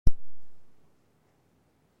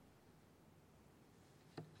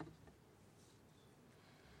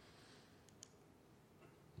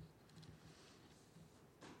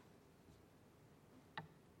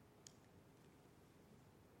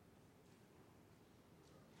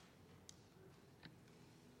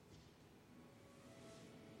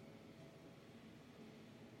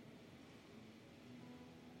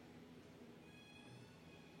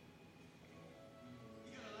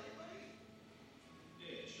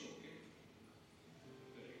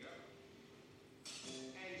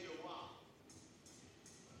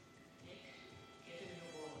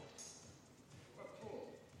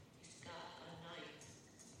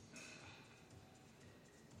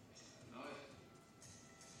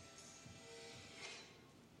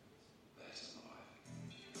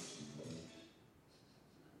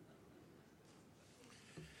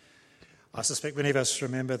I suspect many of us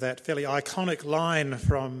remember that fairly iconic line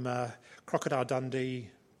from Crocodile Dundee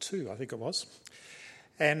 2, I think it was.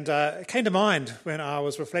 And it came to mind when I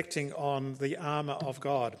was reflecting on the armour of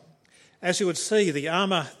God. As you would see, the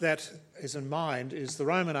armour that is in mind is the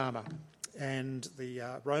Roman armour. And the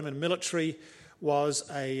Roman military was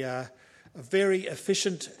a very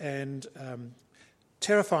efficient and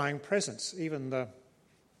terrifying presence. Even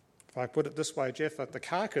if I put it this way, Jeff, the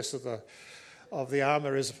carcass of the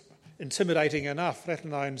armour is intimidating enough, let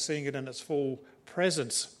alone seeing it in its full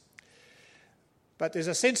presence. But there's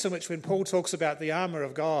a sense in which when Paul talks about the armour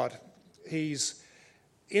of God, he's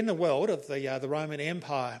in the world of the Roman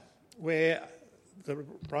Empire, where the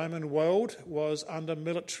Roman world was under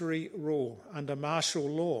military rule, under martial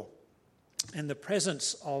law. And the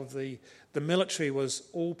presence of the military was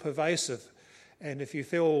all-pervasive. And if you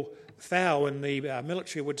feel foul and the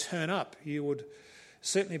military would turn up, you would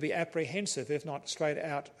certainly be apprehensive, if not straight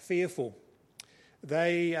out fearful.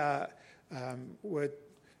 They were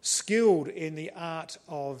skilled in the art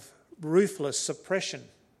of ruthless suppression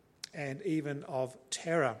and even of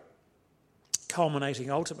terror, culminating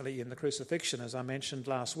ultimately in the crucifixion, as I mentioned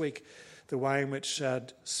last week, the way in which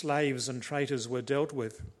slaves and traitors were dealt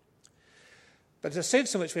with. But there's a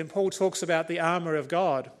sense in which when Paul talks about the armour of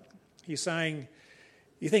God, he's saying,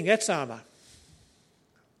 you think that's armour?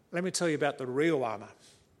 Let me tell you about the real armour.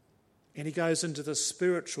 And he goes into the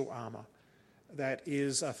spiritual armour. That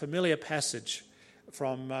is a familiar passage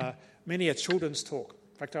from many a children's talk.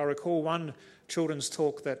 In fact, I recall one children's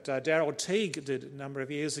talk that Darryl Teague did a number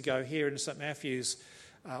of years ago here in St Matthew's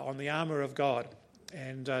on the armour of God.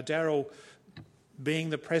 And Darryl, being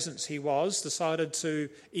the presence he was, decided to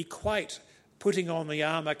equate putting on the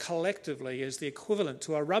armour collectively as the equivalent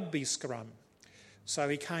to a rugby scrum. So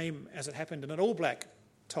he came, as it happened, in an all-black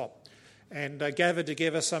top and gathered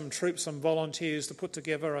together some troops, some volunteers to put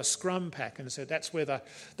together a scrum pack and said that's where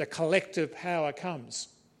the collective power comes.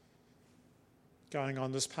 Going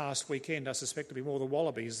on this past weekend, I suspect it'll be more the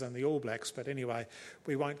Wallabies than the All Blacks, but anyway,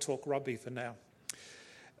 we won't talk rugby for now.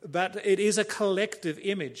 But it is a collective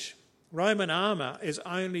image. Roman armour is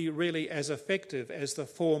only really as effective as the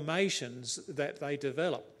formations that they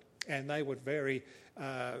develop, and they would vary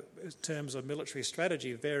in terms of military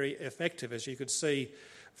strategy, very effective, as you could see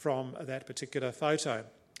from that particular photo.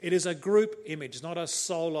 It is a group image, not a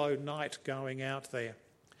solo knight going out there.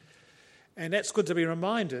 And that's good to be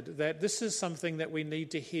reminded that this is something that we need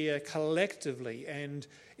to hear collectively and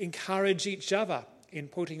encourage each other in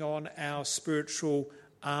putting on our spiritual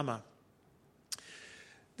armour.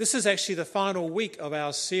 This is actually the final week of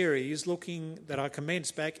our series that I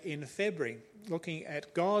commenced back in February, looking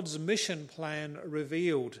at God's mission plan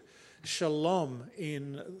revealed, Shalom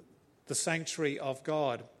in the sanctuary of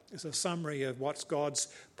God. It's a summary of what God's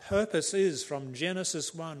purpose is from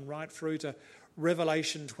Genesis 1 right through to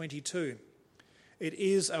Revelation 22. It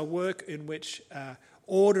is a work in which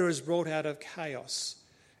order is brought out of chaos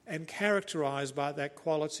and characterised by that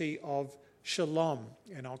quality of shalom.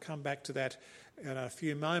 And I'll come back to that in a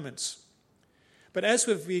few moments. But as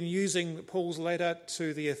we've been using Paul's letter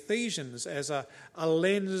to the Ephesians as a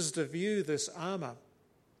lens to view this armour,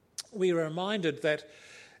 we are reminded that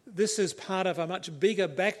this is part of a much bigger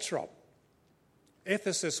backdrop.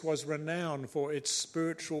 Ephesus was renowned for its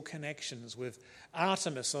spiritual connections with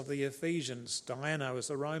Artemis of the Ephesians, Diana was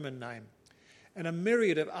the Roman name, and a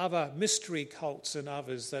myriad of other mystery cults and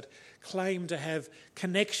others that claim to have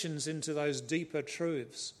connections into those deeper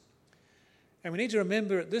truths. And we need to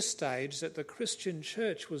remember at this stage that the Christian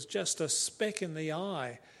church was just a speck in the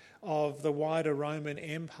eye of the wider Roman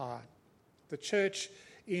Empire. The church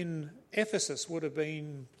in Ephesus would have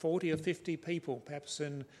been 40 or 50 people, perhaps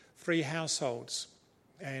in 3 households,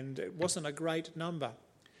 and it wasn't a great number.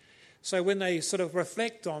 So when they sort of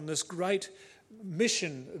reflect on this great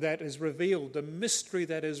mission that is revealed, the mystery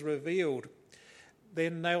that is revealed,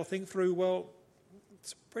 then they'll think through, well,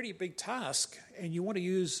 it's a pretty big task, and you want to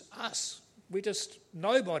use us. We're just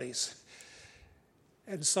nobodies.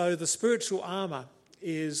 And so the spiritual armour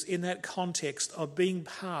is in that context of being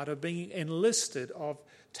part, of being enlisted, of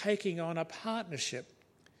taking on a partnership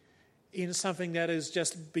in something that is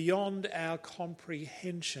just beyond our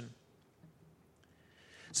comprehension.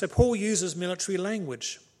 So Paul uses military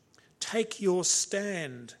language. Take your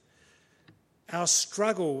stand. Our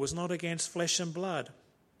struggle was not against flesh and blood.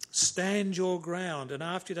 Stand your ground, and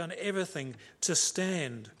after you've done everything, to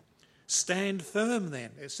stand. Stand firm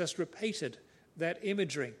then. It's just repeated, that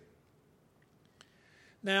imagery.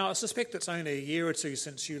 Now, I suspect it's only a year or two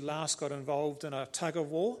since you last got involved in a tug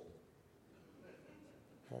of war.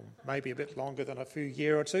 Or maybe a bit longer than a few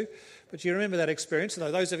year or two. But you remember that experience.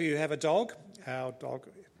 Those of you who have a dog, our dog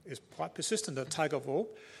is quite persistent, a tug of war.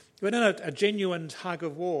 But in a genuine tug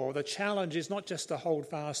of war, the challenge is not just to hold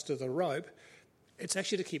fast to the rope, it's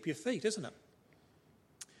actually to keep your feet, isn't it?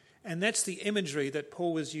 And that's the imagery that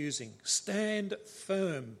Paul is using. Stand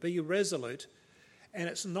firm, be resolute. And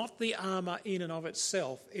it's not the armour in and of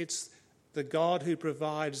itself, it's the God who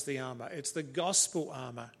provides the armour. It's the gospel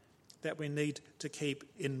armour that we need to keep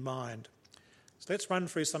in mind. So let's run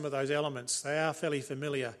through some of those elements. They are fairly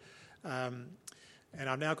familiar. And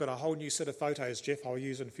I've now got a whole new set of photos, Jeff, I'll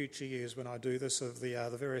use in future years when I do this, of the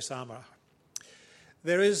various armour.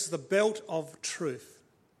 There is the belt of truth.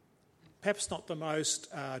 Perhaps not the most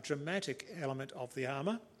dramatic element of the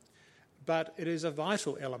armour, but it is a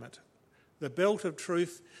vital element. The belt of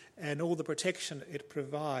truth and all the protection it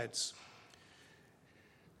provides.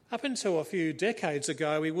 Up until a few decades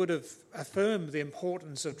ago, we would have affirmed the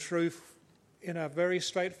importance of truth in a very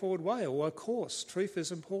straightforward way. Well, of course, truth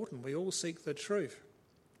is important. We all seek the truth.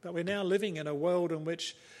 But we're now living in a world in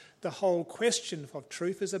which the whole question of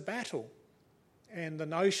truth is a battle. And the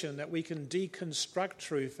notion that we can deconstruct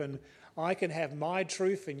truth and I can have my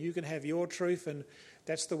truth and you can have your truth and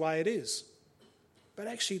that's the way it is. But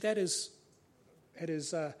actually it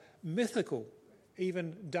is mythical,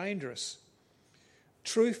 even dangerous.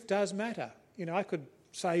 Truth does matter. I could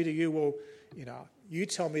say to you, well, you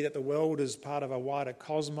tell me that the world is part of a wider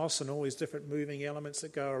cosmos and all these different moving elements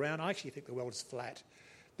that go around. I actually think the world is flat.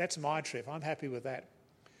 That's my truth. I'm happy with that.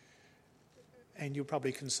 And you'll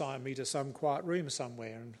probably consign me to some quiet room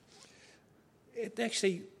somewhere. And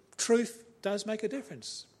truth does make a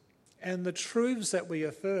difference. And the truths that we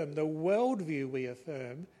affirm, the worldview we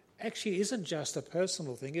affirm, actually isn't just a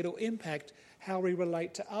personal thing. It'll impact how we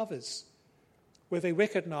relate to others, where they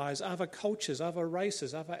recognise other cultures, other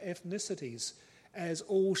races, other ethnicities as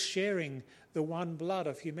all sharing the one blood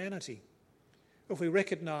of humanity. If we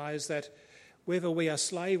recognise that whether we are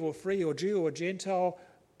slave or free or Jew or Gentile,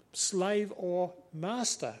 slave or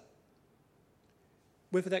master,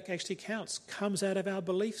 whether that actually counts, comes out of our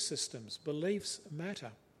belief systems. Beliefs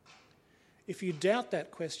matter. If you doubt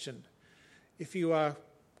that question, if you are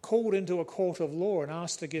called into a court of law and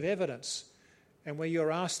asked to give evidence, and where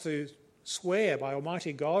you're asked to swear by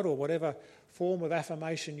Almighty God or whatever form of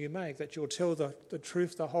affirmation you make that you'll tell the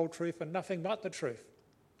truth, the whole truth, and nothing but the truth.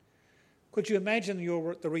 Could you imagine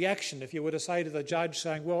the reaction if you were to say to the judge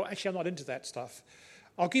saying, well, actually, I'm not into that stuff.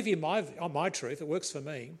 I'll give you my truth, it works for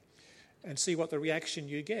me, and see what the reaction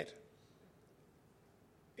you get.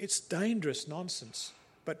 It's dangerous nonsense,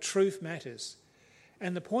 but truth matters.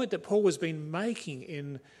 And the point that Paul has been making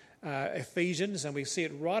in Ephesians, and we see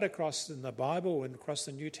it right across in the Bible and across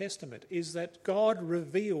the New Testament, is that God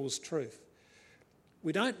reveals truth.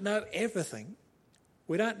 We don't know everything.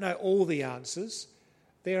 We don't know all the answers.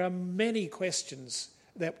 There are many questions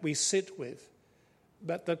that we sit with.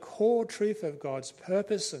 But the core truth of God's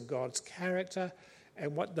purpose and God's character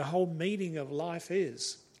and what the whole meaning of life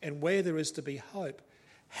is and where there is to be hope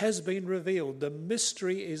has been revealed. The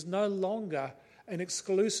mystery is no longer an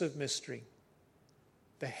exclusive mystery.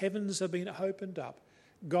 The heavens have been opened up.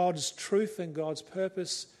 God's truth and God's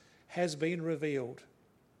purpose has been revealed.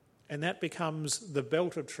 And that becomes the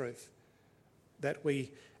belt of truth that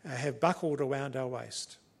we have buckled around our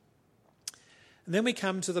waist. And then we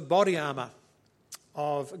come to the body armour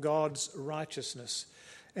of God's righteousness.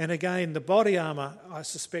 And again, the body armour, I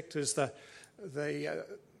suspect, is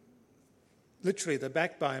literally the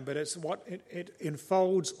backbone, but it's what it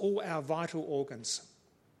enfolds all our vital organs.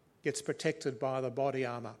 Gets protected by the body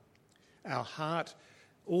armour. Our heart,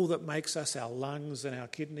 all that makes us, our lungs and our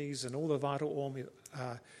kidneys and all the vital organs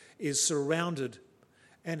is surrounded.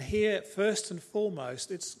 And here, first and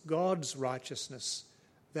foremost, it's God's righteousness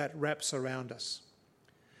that wraps around us.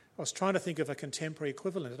 I was trying to think of a contemporary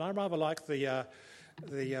equivalent, and I rather like the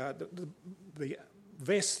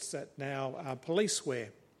vests that now police wear,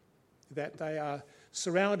 that they are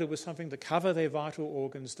surrounded with something to cover their vital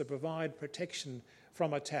organs, to provide protection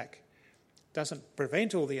from attack. Doesn't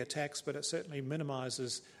prevent all the attacks, but it certainly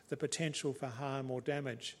minimises the potential for harm or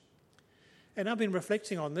damage. And I've been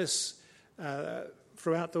reflecting on this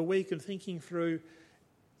throughout the week and thinking through,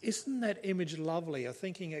 isn't that image lovely of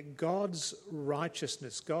thinking at God's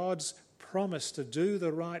righteousness, God's promise to do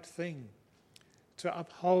the right thing, to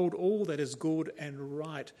uphold all that is good and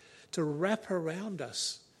right, to wrap around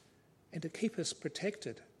us and to keep us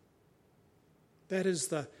protected. That is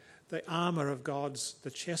the armour of God's, the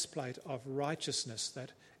chestplate of righteousness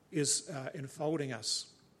that is enfolding us.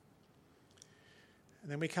 And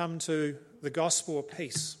then we come to the gospel of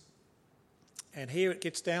peace. And here it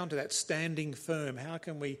gets down to that standing firm. How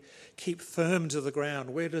can we keep firm to the ground?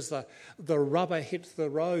 Where does the rubber hit the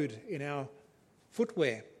road in our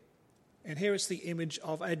footwear? And here it's the image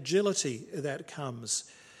of agility that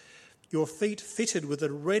comes. Your feet fitted with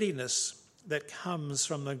the readiness that comes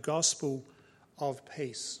from the gospel of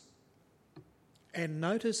peace. And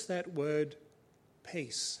notice that word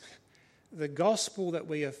peace. The gospel that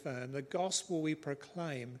we affirm, the gospel we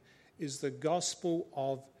proclaim, is the gospel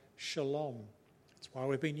of shalom. That's why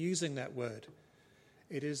we've been using that word.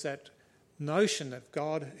 It is that notion of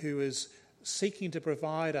God who is seeking to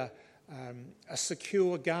provide a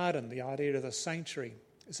secure garden. The idea of the sanctuary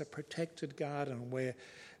is a protected garden where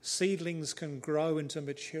seedlings can grow into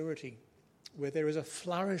maturity, where there is a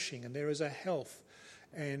flourishing and there is a health,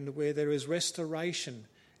 and where there is restoration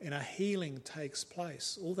and a healing takes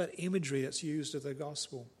place. All that imagery that's used of the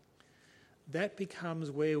gospel. That becomes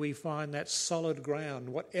where we find that solid ground,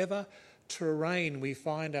 whatever terrain we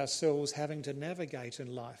find ourselves having to navigate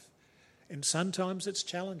in life. And sometimes it's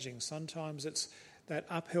challenging, sometimes it's that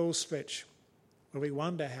uphill stretch where we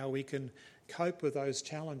wonder how we can cope with those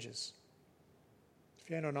challenges.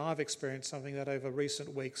 Fiona and I have experienced something that over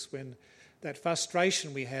recent weeks, when that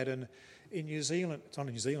frustration we had in New Zealand, it's not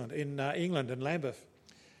in New Zealand, in England, in Lambeth,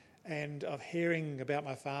 and of hearing about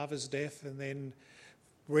my father's death and then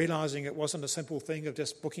realising it wasn't a simple thing of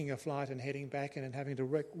just booking a flight and heading back and then having to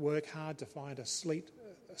work hard to find a seat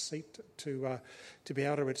to be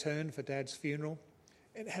able to return for Dad's funeral.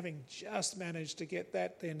 And having just managed to get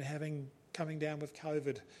that, then coming down with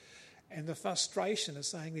COVID. And the frustration of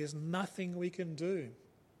saying there's nothing we can do.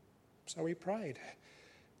 So we prayed.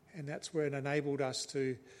 And that's where it enabled us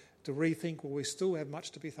to rethink, well, we still have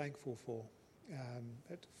much to be thankful for.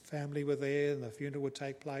 That family were there and the funeral would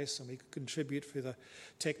take place and we could contribute for the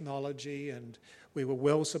technology, and we were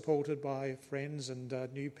well supported by friends and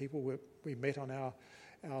new people we met on our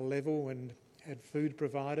level and had food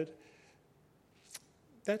provided.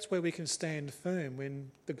 That's where we can stand firm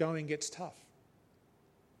when the going gets tough.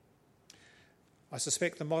 I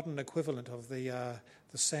suspect the modern equivalent of the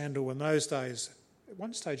sandal in those days, at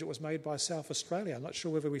one stage it was made by South Australia. I'm not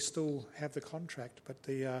sure whether we still have the contract, but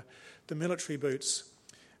the military boots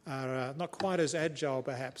are not quite as agile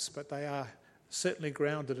perhaps, but they are certainly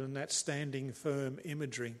grounded in that standing firm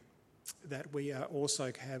imagery that we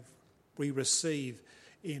receive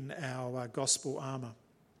in our gospel armour.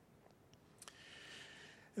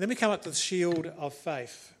 And then we come up to the shield of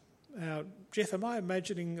faith. Now, Jeff, am I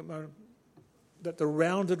imagining that the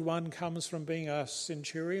rounded one comes from being a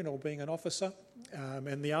centurion or being an officer,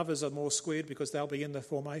 and the others are more squared because they'll be in the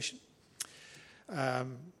formation?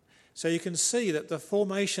 So you can see that the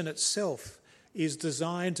formation itself is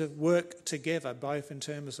designed to work together, both in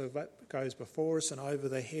terms of what goes before us and over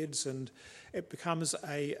the heads, and it becomes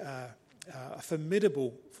a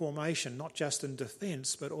formidable formation, not just in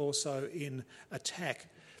defence but also in attack.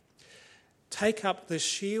 Take up the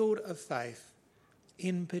shield of faith,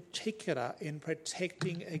 in particular in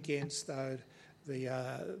protecting against the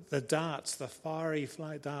darts, the fiery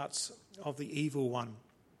darts of the evil one.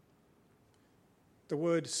 The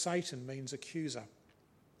word Satan means accuser,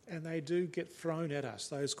 and they do get thrown at us,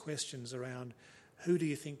 those questions around who do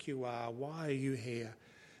you think you are, why are you here,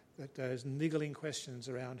 that those niggling questions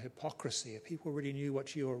around hypocrisy. If people really knew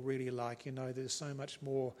what you are really like, there's so much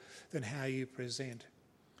more than how you present.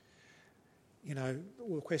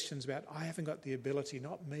 All the questions about, I haven't got the ability,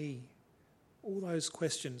 not me. All those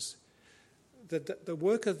questions. The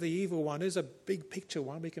work of the evil one is a big picture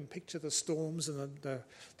one. We can picture the storms and the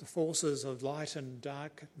forces of light and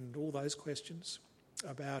dark and all those questions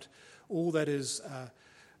about all that is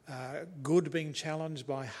good being challenged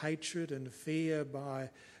by hatred and fear,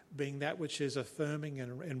 by being that which is affirming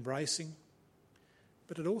and embracing.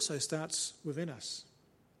 But it also starts within us.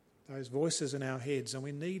 Those voices in our heads, and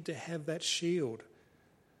we need to have that shield,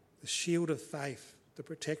 the shield of faith, to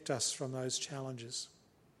protect us from those challenges.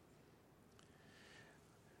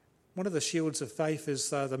 One of the shields of faith is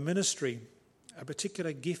the ministry, a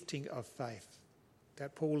particular gifting of faith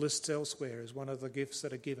that Paul lists elsewhere as one of the gifts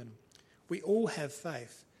that are given. We all have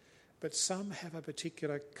faith, but some have a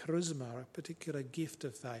particular charisma, a particular gift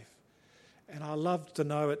of faith. And I love to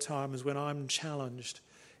know at times when I'm challenged,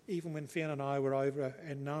 even when Fiona and I were over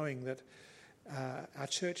and knowing that our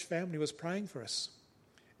church family was praying for us.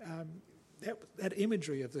 That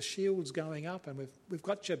imagery of the shields going up and we've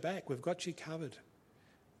got your back, we've got you covered.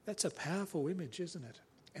 That's a powerful image, isn't it?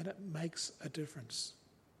 And it makes a difference.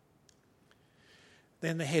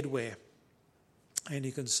 Then the headwear. And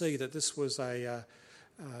you can see that this was a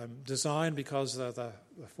designed because of the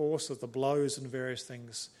force of the blows and various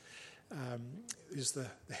things. Is the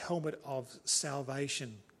helmet of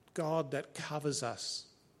salvation. God that covers us.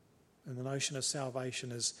 And the notion of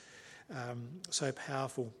salvation is so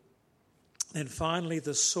powerful. And finally,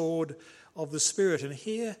 the sword of the Spirit. And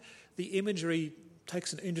here the imagery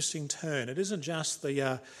takes an interesting turn. It isn't just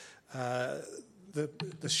the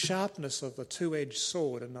sharpness of the two-edged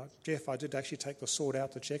sword. And Jeff, I did actually take the sword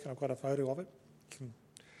out to check, and I've got a photo of it.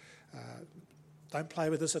 Don't play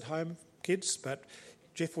with this at home, kids, but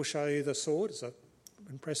Jeff will show you the sword. It's an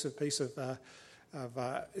impressive piece of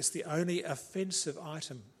it's the only offensive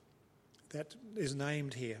item that is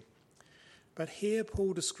named here. But here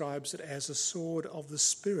Paul describes it as a sword of the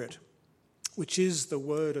Spirit, which is the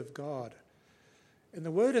Word of God. And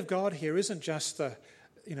the Word of God here isn't just the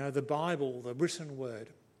Bible, the written word.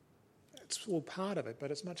 It's all part of it,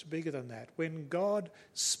 but it's much bigger than that. When God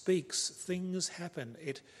speaks, things happen.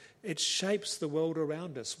 It shapes the world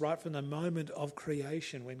around us right from the moment of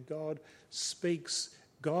creation. When God speaks,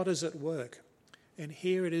 God is at work. And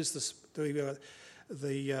here it is the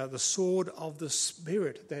sword of the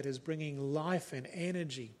Spirit that is bringing life and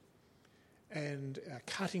energy and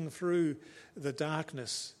cutting through the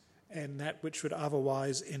darkness and that which would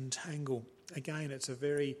otherwise entangle. Again, it's a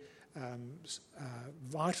very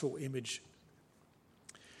vital image.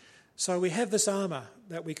 So we have this armour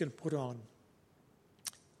that we can put on.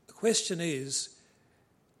 The question is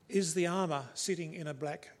the armour sitting in a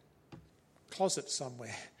black closet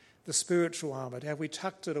somewhere? The spiritual armour, have we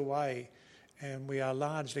tucked it away and we are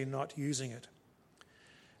largely not using it?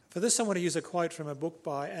 For this, I want to use a quote from a book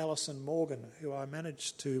by Alison Morgan, who I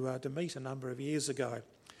managed to meet a number of years ago.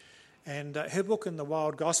 And her book, In the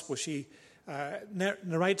Wild Gospel, she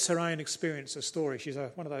narrates her own experience, a story. She's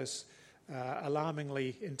one of those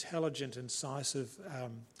alarmingly intelligent, incisive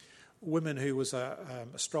women who was a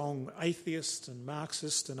strong atheist and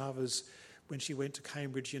Marxist and others when she went to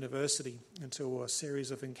Cambridge University, until a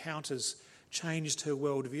series of encounters changed her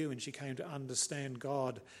worldview and she came to understand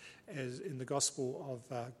God as in the gospel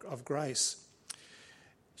of grace.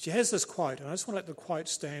 She has this quote, and I just want to let the quote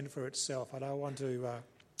stand for itself. I don't want to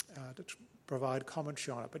provide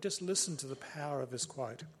commentary on it, but just listen to the power of this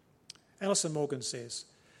quote. Alison Morgan says,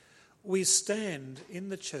 "We stand in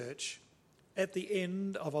the church at the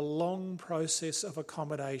end of a long process of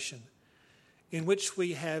accommodation in which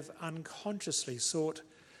we have unconsciously sought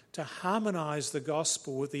to harmonise the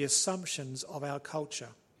gospel with the assumptions of our culture.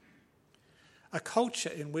 A culture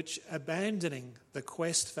in which abandoning the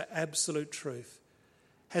quest for absolute truth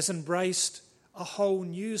has embraced a whole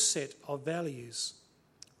new set of values: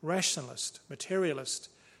 rationalist, materialist,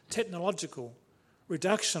 technological,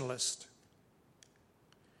 reductionalist.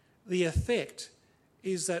 The effect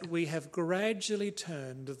is that we have gradually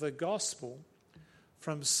turned the gospel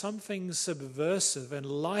from something subversive and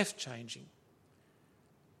life-changing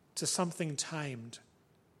to something tamed,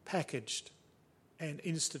 packaged, and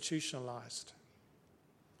institutionalised.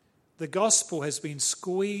 The gospel has been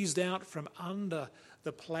squeezed out from under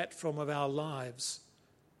the platform of our lives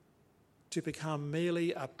to become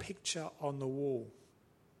merely a picture on the wall,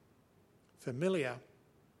 familiar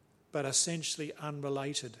but essentially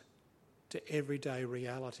unrelated to everyday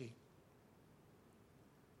reality.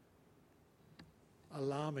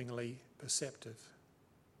 Alarmingly perceptive.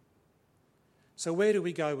 So where do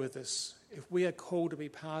we go with this? If we are called to be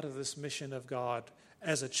part of this mission of God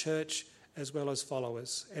as a church as well as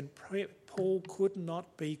followers, and Paul could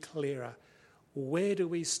not be clearer. Where do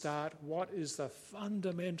we start? What is the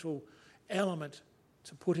fundamental element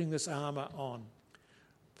to putting this armour on?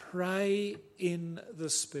 Pray in the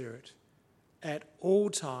Spirit at all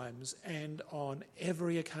times and on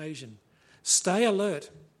every occasion. Stay alert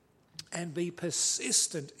and be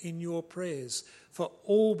persistent in your prayers for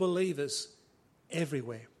all believers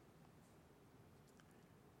everywhere.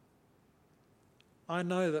 I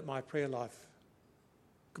know that my prayer life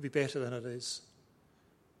could be better than it is.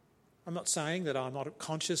 I'm not saying that I'm not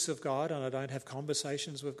conscious of God and I don't have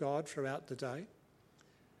conversations with God throughout the day.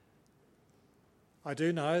 I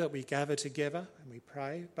do know that we gather together and we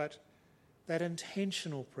pray, but that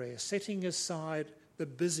intentional prayer, setting aside the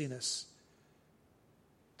busyness,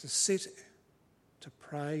 to sit, to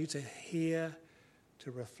pray, to hear,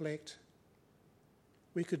 to reflect,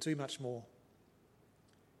 we could do much more.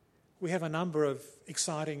 We have a number of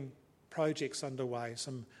exciting projects underway,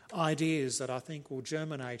 some ideas that I think will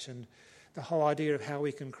germinate, and the whole idea of how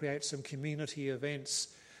we can create some community events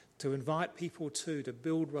to invite people to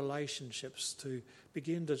build relationships, to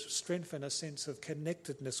begin to strengthen a sense of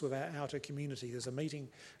connectedness with our outer community. There's a meeting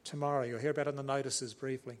tomorrow. You'll hear about it in the notices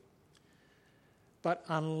briefly. But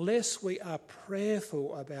unless we are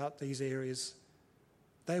prayerful about these areas,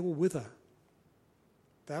 they will wither.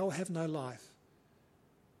 They will have no life.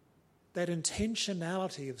 That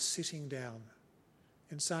intentionality of sitting down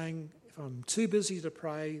and saying, if I'm too busy to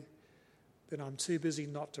pray, then I'm too busy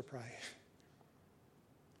not to pray.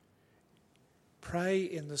 pray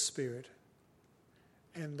in the Spirit,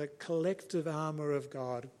 and the collective armour of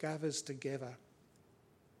God gathers together.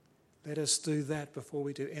 Let us do that before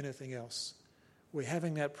we do anything else. We're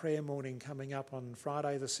having that prayer morning coming up on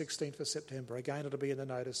Friday the 16th of September. Again, it'll be in the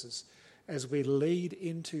notices as we lead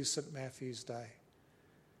into St. Matthew's Day.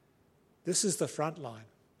 This is the front line.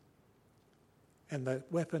 And the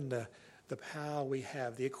weapon, the power we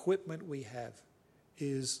have, the equipment we have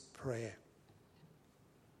is prayer.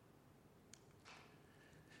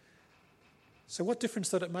 So what difference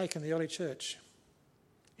did it make in the early church?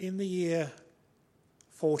 In the year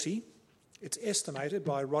 40, it's estimated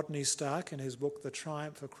by Rodney Stark in his book, The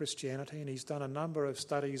Triumph of Christianity, and he's done a number of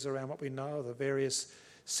studies around what we know of the various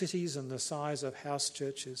cities and the size of house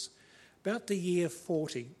churches. About the year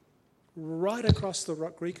 40, right across the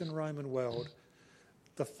Greek and Roman world,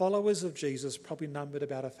 the followers of Jesus probably numbered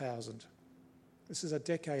about 1,000. This is a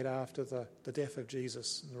decade after the death of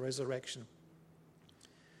Jesus and the resurrection.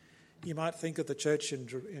 You might think of the church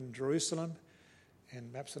in Jerusalem,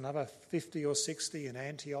 and perhaps another 50 or 60 in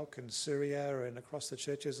Antioch and Syria, and across the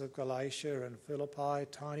churches of Galatia and Philippi,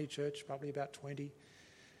 tiny church, probably about 20.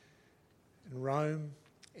 In Rome,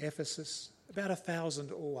 Ephesus, about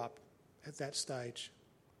 1,000 all up at that stage.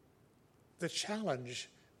 The challenge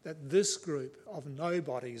that this group of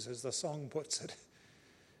nobodies, as the song puts it,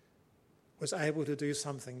 was able to do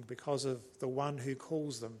something because of the one who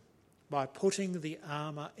calls them, by putting the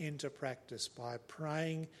armour into practice, by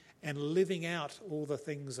praying and living out all the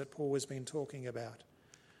things that Paul has been talking about.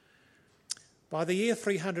 By the year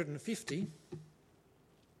 350,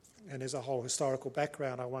 and there's a whole historical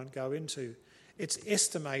background I won't go into, it's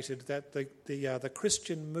estimated that the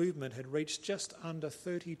Christian movement had reached just under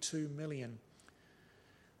 32 million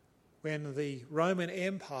when the Roman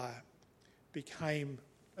Empire became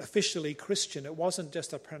officially Christian. It wasn't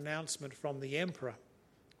just a pronouncement from the emperor,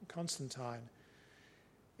 Constantine.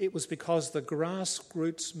 It was because the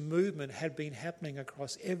grassroots movement had been happening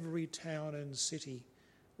across every town and city,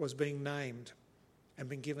 was being named and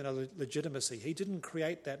been given a legitimacy. He didn't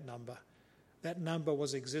create that number. That number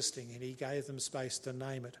was existing, and he gave them space to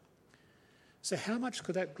name it. So how much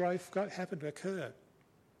could that growth happen to occur?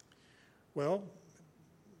 Well,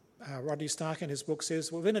 Rodney Stark in his book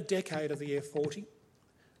says, within a decade of the year 40,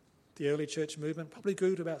 the early church movement probably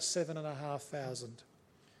grew to about 7,500.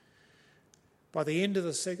 By the end of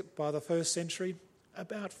by the first century,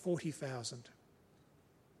 about 40,000.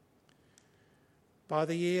 By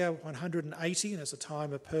the year 180, and it's a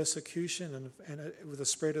time of persecution and with the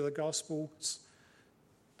spread of the gospel, it's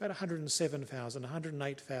about 107,000,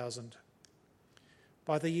 108,000.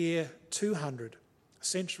 By the year 200,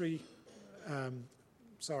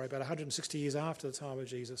 about 160 years after the time of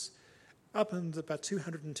Jesus, up into about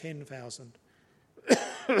 210,000.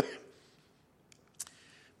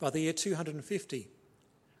 By the year 250,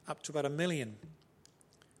 up to about 1 million.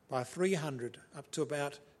 By 300, up to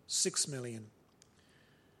about 6 million.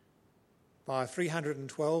 By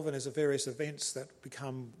 312, and there's various events that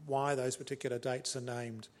become why those particular dates are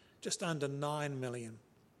named, just under 9 million.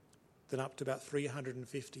 Then up to about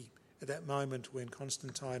 350 at that moment when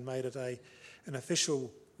Constantine made it an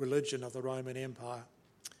official religion of the Roman Empire.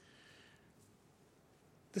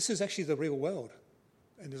 This is actually the real world.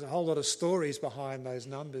 And there's a whole lot of stories behind those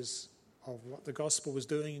numbers of what the gospel was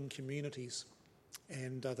doing in communities,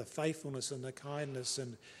 and the faithfulness and the kindness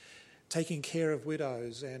and taking care of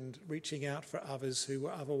widows and reaching out for others who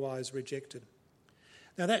were otherwise rejected.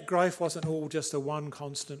 Now that growth wasn't all just a one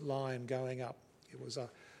constant line going up. It was a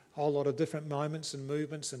whole lot of different moments and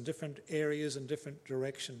movements in different areas and different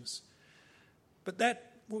directions. But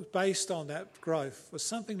that was based on that growth was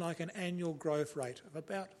something like an annual growth rate of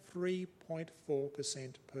about 3.4%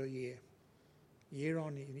 per year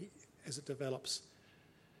on year, as it develops.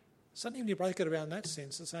 Suddenly when you break it around that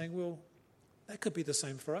sense, it's saying, well, that could be the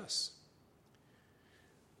same for us.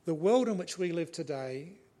 The world in which we live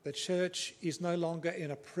today, the church is no longer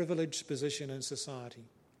in a privileged position in society.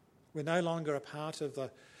 We're no longer a part of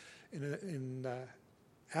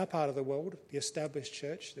our part of the world, the established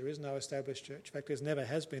church. There is no established church. In fact, there never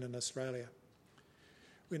has been in Australia.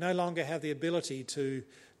 We no longer have the ability to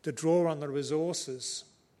draw on the resources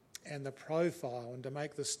and the profile and to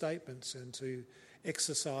make the statements and to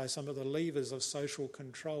exercise some of the levers of social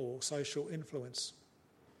control or social influence.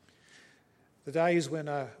 The days when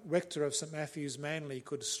a rector of St Matthew's Manly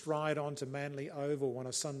could stride onto Manly Oval on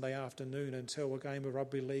a Sunday afternoon and tell a game of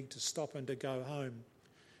rugby league to stop and to go home,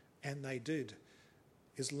 and they did,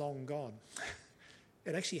 is long gone.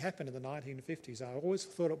 It actually happened in the 1950s. I always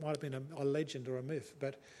thought it might have been a legend or a myth,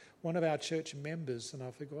 but one of our church members, and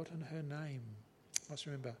I've forgotten her name, I must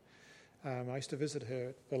remember, I used to visit her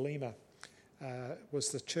at Belima, was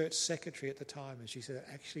the church secretary at the time, and she said it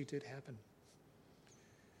actually did happen.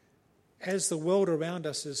 As the world around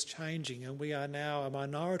us is changing and we are now a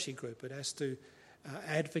minority group, it has to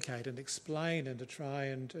advocate and explain and to try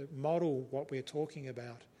and model what we're talking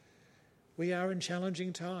about. We are in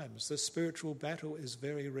challenging times. The spiritual battle is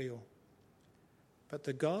very real. But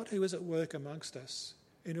the God who is at work amongst us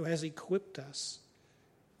and who has equipped us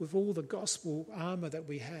with all the gospel armour that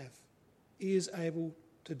we have is able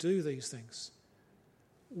to do these things.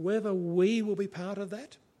 Whether we will be part of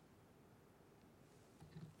that,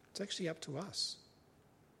 it's actually up to us.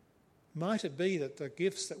 Might it be that the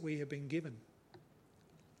gifts that we have been given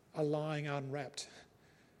are lying unwrapped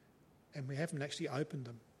and we haven't actually opened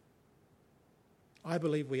them? I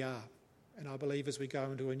believe we are. And I believe as we go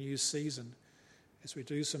into a new season, as we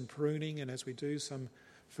do some pruning and as we do some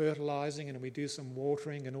fertilising and we do some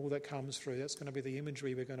watering and all that comes through, that's going to be the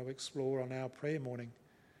imagery we're going to explore on our prayer morning.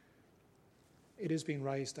 It has been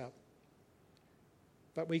raised up.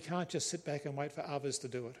 But we can't just sit back and wait for others to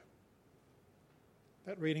do it.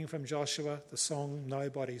 That reading from Joshua, the song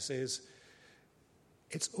Nobody, says,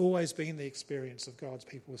 it's always been the experience of God's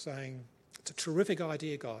people saying, it's a terrific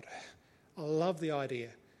idea, God. I love the idea,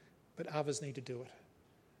 but others need to do it.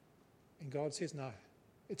 And God says, no,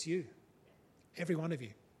 it's you, every one of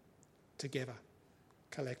you, together,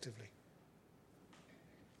 collectively.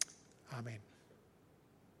 Amen.